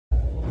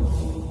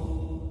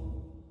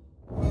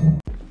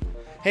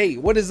Hey,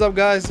 what is up,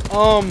 guys?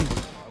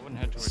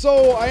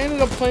 So I ended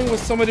up playing with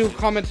somebody who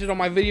commented on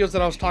my videos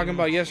that I was talking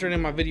about yesterday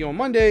in my video on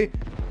Monday,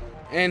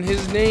 and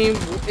his name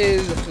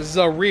is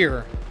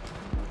ZER1R.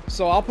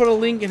 So I'll put a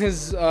link in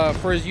his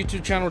for his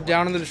YouTube channel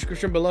down in the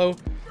description below.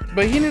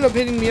 But he ended up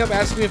hitting me up,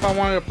 asking me if I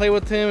wanted to play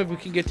with him, if we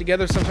can get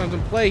together sometimes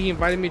and play. He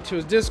invited me to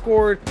his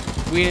Discord.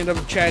 We ended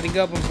up chatting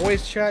up on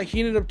voice chat. He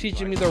ended up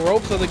teaching me the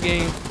ropes of the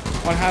game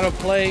on how to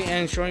play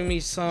and showing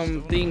me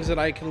some things that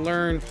I can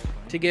learn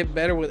to get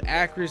better with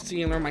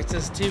accuracy and learn my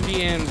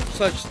sensitivity and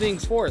such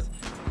things forth.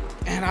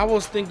 And I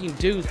was thinking,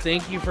 dude,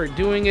 thank you for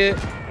doing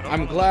it.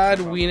 I'm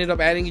glad we ended up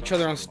adding each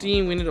other on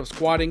Steam. We ended up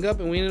squatting up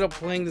and we ended up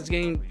playing this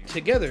game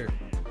together.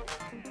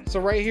 So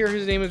right here,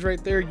 his name is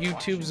right there,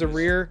 YouTube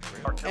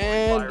ZER1R,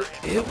 and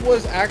it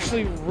was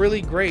actually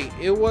really great.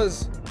 It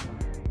was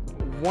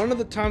one of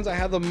the times I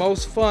had the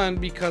most fun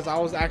because I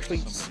was actually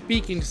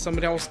speaking to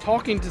somebody. I was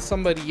talking to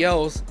somebody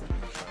else,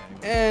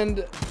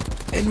 and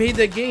it made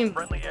the game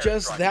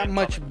just that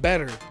much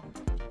better.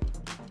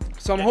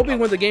 So I'm hoping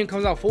when the game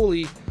comes out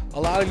fully, a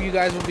lot of you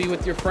guys will be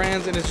with your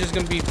friends and it's just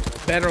going to be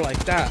better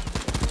like that.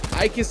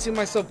 I can see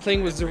myself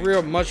playing with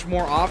ZER1R much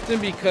more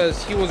often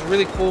because he was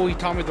really cool. He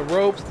taught me the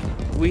ropes.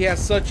 We had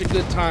such a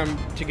good time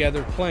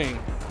together playing.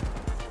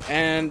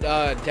 And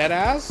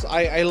deadass,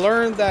 I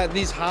learned that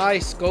these high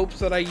scopes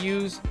that I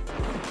use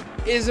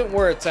isn't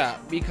where it's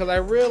at, because I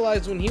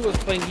realized when he was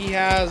playing, he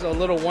has a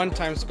little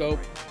one-time scope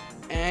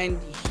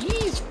and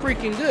he's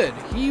freaking good.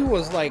 He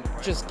was like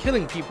just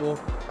killing people,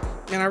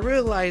 and I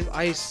realized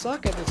I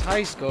suck at this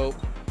high scope,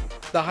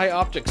 the high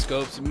optic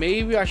scopes.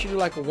 Maybe I should do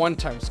like a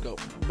one-time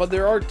scope. But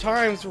there are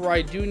times where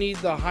I do need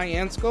the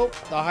high-end scope,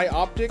 the high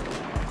optic,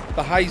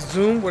 the high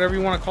zoom, whatever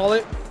you want to call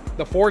it,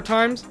 the 4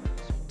 times,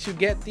 to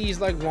get these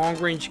like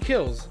long-range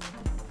kills.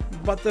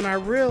 But then I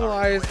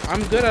realized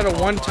I'm good at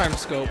a one-time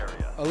scope,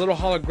 a little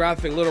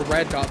holographic, little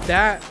red dot.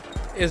 That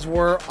is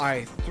where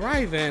I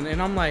thrive in,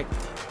 and I'm like,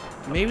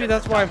 maybe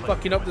that's why I'm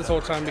fucking up this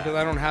whole time, because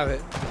I don't have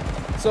it.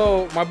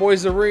 So my boy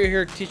ZER1R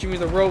here teaching me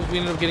the ropes. We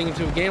ended up getting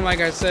into a game, like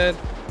I said,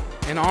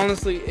 and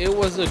honestly, it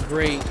was a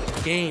great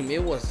game.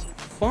 It was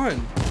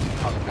fun.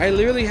 I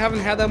literally haven't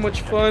had that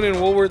much fun in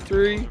World War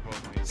III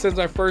since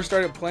I first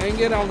started playing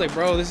it. I was like,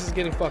 bro, this is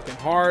getting fucking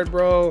hard,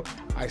 bro.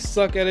 I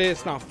suck at it.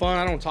 It's not fun.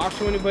 I don't talk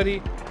to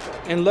anybody.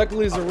 And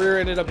luckily, ZER1R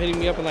ended up hitting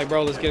me up and like,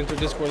 bro, let's get into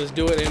Discord. Let's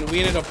do it. And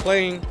we ended up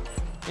playing.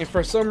 And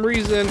for some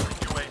reason,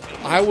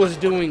 I was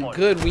doing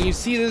good. When you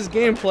see this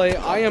gameplay,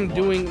 I am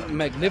doing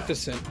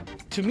magnificent.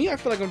 To me, I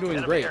feel like I'm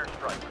doing great.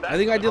 I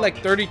think I did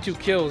like 32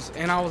 kills.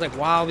 And I was like,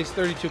 wow, these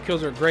 32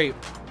 kills are great.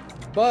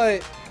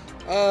 But,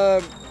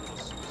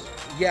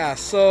 yeah,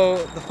 so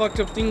the fucked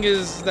up thing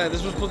is that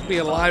this was supposed to be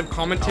a live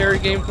commentary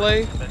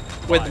gameplay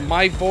with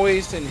my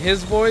voice and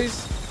his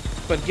voice,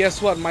 but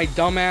guess what? My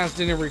dumbass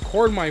didn't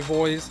record my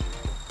voice,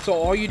 so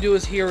all you do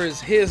is hear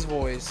is his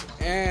voice,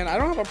 and I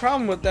don't have a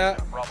problem with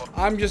that.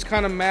 I'm just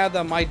kind of mad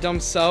that my dumb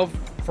self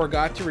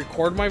forgot to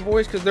record my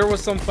voice, because there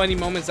was some funny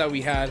moments that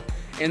we had,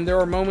 and there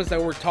were moments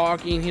that we're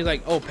talking. He's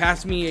like, oh,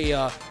 pass me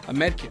a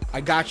med kit.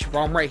 I got you,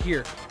 bro. I'm right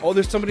here. Oh,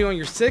 there's somebody on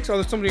your 6. Oh,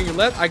 there's somebody on your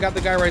left. I got the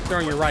guy right there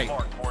on your right.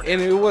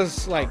 And it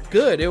was like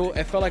good.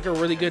 It felt like a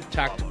really good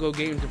tactical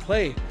game to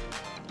play.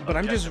 But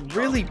I'm just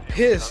really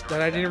pissed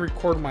that I didn't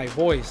record my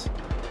voice.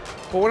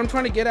 But what I'm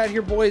trying to get at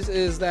here, boys,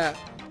 is that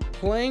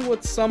playing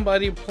with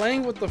somebody,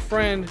 playing with a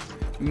friend,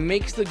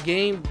 makes the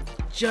game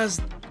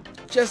just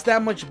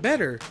that much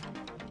better.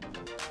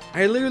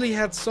 I literally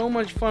had so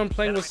much fun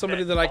playing with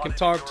somebody that I can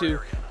talk to,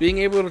 being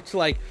able to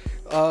like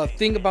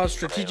think about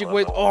strategic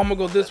ways. Oh, I'm gonna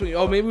go this way.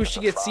 Oh, maybe we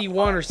should get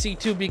C1 or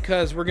C2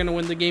 because we're gonna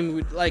win the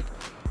game. Like,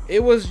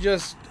 it was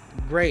just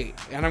great,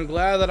 and I'm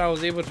glad that I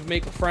was able to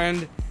make a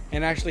friend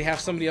and actually have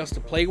somebody else to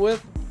play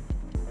with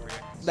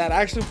that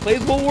actually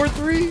plays World War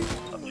III.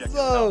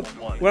 So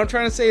what I'm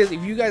trying to say is,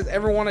 if you guys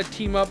ever want to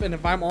team up, and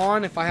if I'm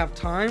on, if I have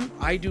time,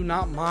 I do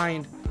not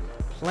mind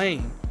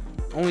playing.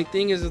 Only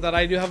thing is that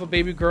I do have a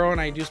baby girl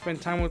and I do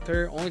spend time with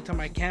her. Only time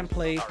I can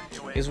play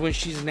is when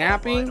she's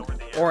napping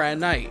or at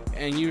night,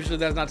 and usually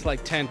that's not till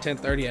like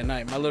 10:30 at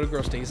night. My little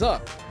girl stays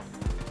up.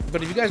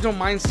 But if you guys don't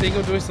mind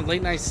single doing some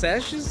late night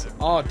sessions,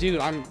 oh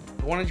dude, I'm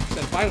 100%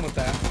 fine with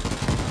that.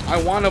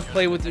 I want to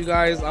play with you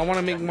guys. I want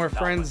to make more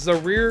friends.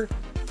 ZER1R,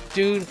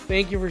 dude,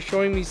 thank you for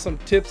showing me some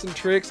tips and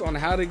tricks on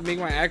how to make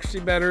my accuracy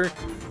better.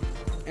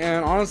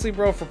 And honestly,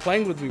 bro, for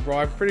playing with me, bro,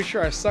 I'm pretty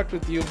sure I sucked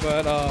with you,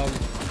 but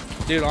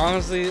dude,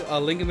 honestly, a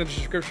link in the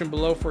description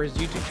below for his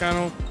YouTube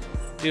channel.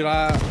 Dude,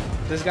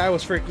 this guy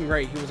was freaking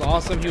great. He was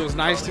awesome. He was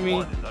nice to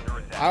me.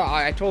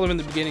 I told him in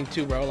the beginning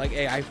too, bro, like,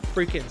 hey, I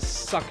freaking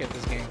suck at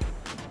this game.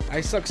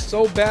 I suck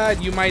so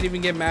bad, you might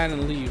even get mad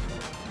and leave.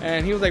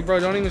 And he was like, bro,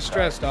 don't even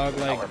stress, dog.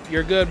 Like,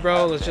 you're good,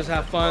 bro. Let's just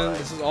have fun.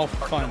 This is all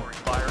fun.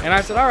 And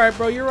I said, all right,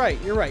 bro, you're right.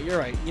 You're right. You're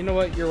right. You know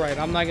what? You're right.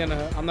 I'm not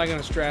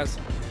gonna stress.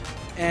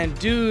 And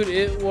dude,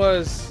 it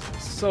was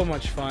so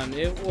much fun.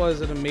 It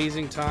was an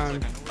amazing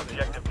time.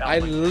 I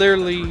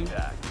literally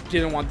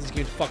didn't want this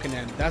game to fucking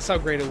end. That's how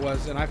great it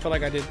was, and I felt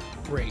like I did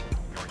great.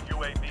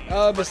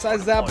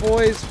 Besides that,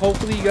 boys,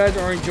 hopefully you guys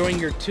are enjoying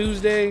your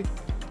Tuesday.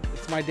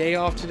 my day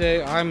off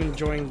today. I'm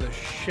enjoying the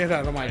shit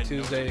out of my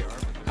Tuesday.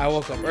 I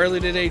woke up early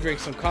today, drank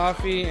some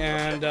coffee,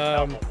 and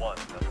I'm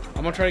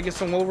gonna try to get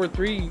some World War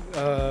III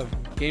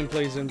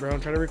gameplays in, bro.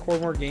 I'm trying to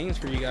record more games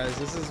for you guys.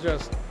 This is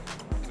just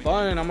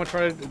fun, and I'm gonna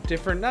try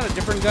not a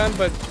different gun,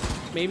 but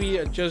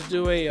maybe just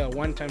do a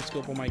one-time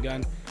scope on my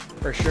gun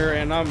for sure.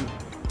 And I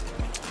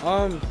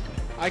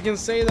can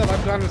say that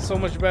I've gotten so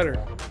much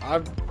better.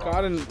 I've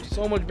gotten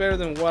so much better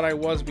than what I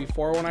was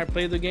before when I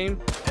played the game.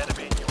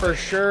 For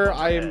sure,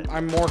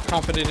 I'm more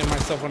confident in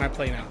myself when I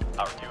play now.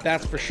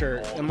 That's for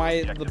sure. Am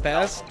I the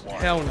best?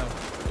 Hell no.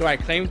 Do I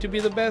claim to be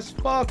the best?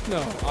 Fuck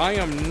no. I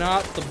am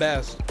not the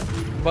best.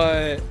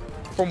 But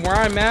from where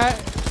I'm at,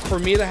 for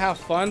me to have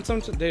fun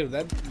sometimes, dude,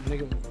 that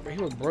nigga,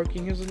 he was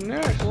breaking his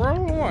neck, bro.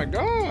 Oh my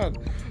god.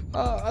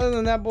 Other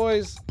than that,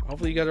 boys,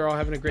 hopefully you guys are all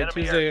having a great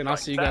Tuesday, and I'll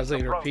see you guys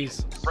later.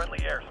 Peace. Friendly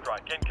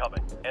airstrike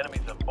incoming.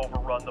 Enemies have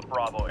overrun the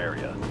Bravo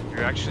area.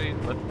 You're actually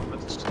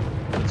let's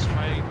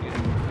try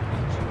getting.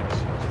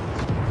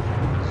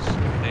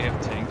 They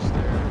have tanks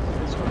there.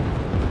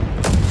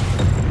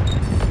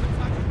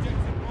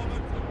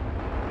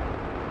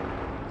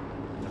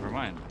 Never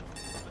mind.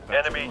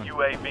 Enemy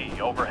UAV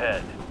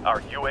overhead.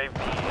 Our UAV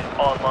is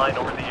online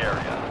over the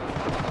area.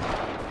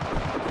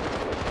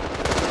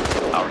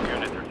 Our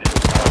units are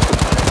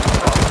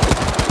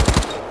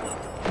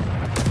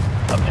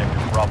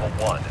Objective Bravo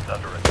 1 is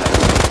under attack.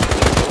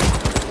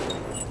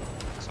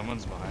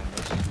 Someone's behind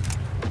us.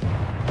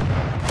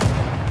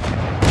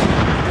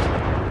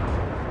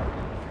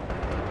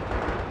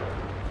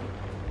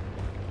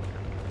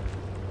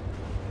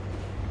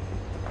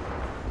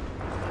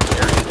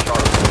 Area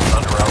Charlie is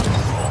under our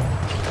control.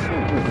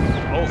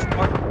 Oh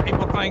fuck!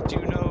 People flanked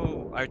you.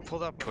 No, I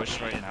pulled up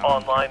push right now.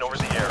 Online over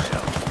the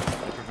area.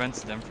 It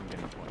prevents them from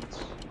getting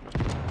points.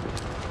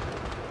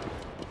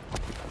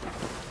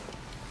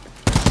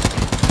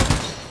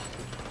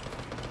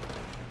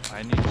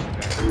 I need you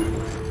guys.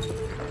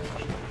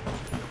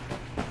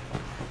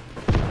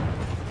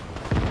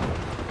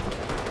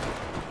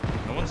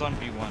 No one's on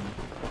B1.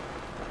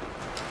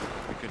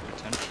 We could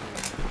potentially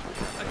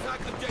attack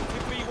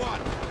objective B1.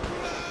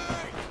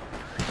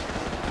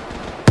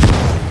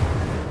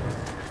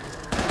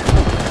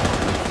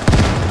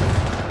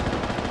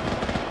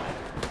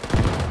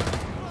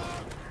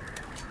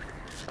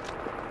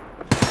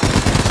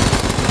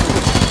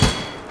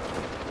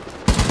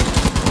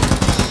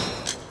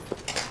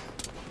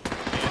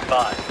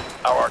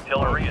 Our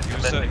artillery is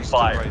commencing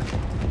fire. Right.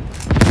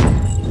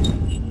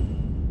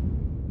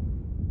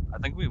 I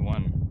think we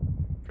won,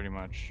 pretty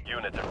much.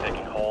 Units are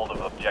taking hold of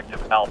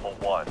objective Alpha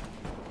 1.